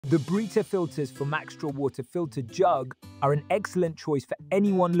The Brita filters for Maxtra Water Filter Jug are an excellent choice for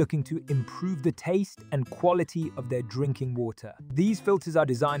anyone looking to improve the taste and quality of their drinking water. These filters are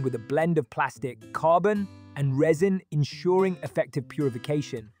designed with a blend of plastic, carbon, and resin, ensuring effective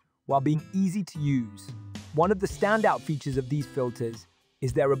purification while being easy to use. One of the standout features of these filters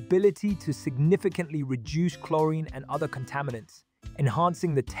is their ability to significantly reduce chlorine and other contaminants,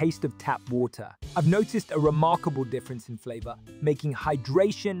 enhancing the taste of tap water. I've noticed a remarkable difference in flavor, making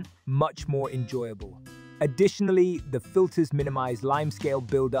hydration much more enjoyable. Additionally, the filters minimize limescale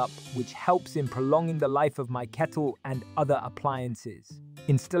buildup, which helps in prolonging the life of my kettle and other appliances.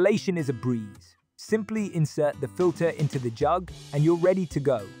 Installation is a breeze. Simply insert the filter into the jug and you're ready to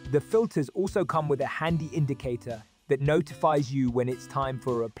go. The filters also come with a handy indicator that notifies you when it's time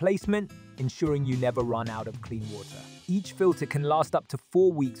for a replacement, ensuring you never run out of clean water. Each filter can last up to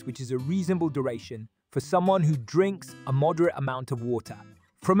 4 weeks, which is a reasonable duration for someone who drinks a moderate amount of water.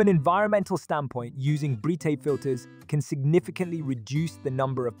 From an environmental standpoint, using Brita filters can significantly reduce the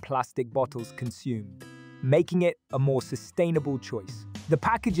number of plastic bottles consumed, making it a more sustainable choice. The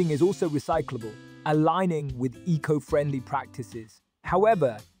packaging is also recyclable, aligning with eco-friendly practices.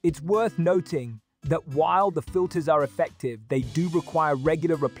 However, it's worth noting that while the filters are effective, they do require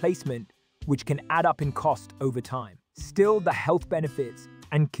regular replacement, which can add up in cost over time. Still, the health benefits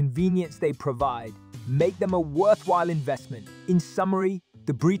and convenience they provide make them a worthwhile investment. In summary,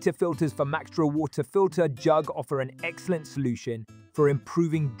 the Brita filters for Maxtra Water Filter Jug offer an excellent solution for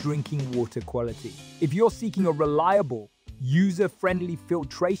improving drinking water quality. If you're seeking a reliable, user-friendly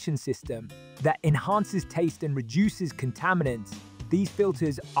filtration system that enhances taste and reduces contaminants, these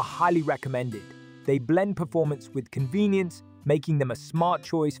filters are highly recommended. They blend performance with convenience, making them a smart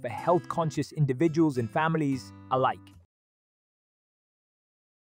choice for health-conscious individuals and families alike.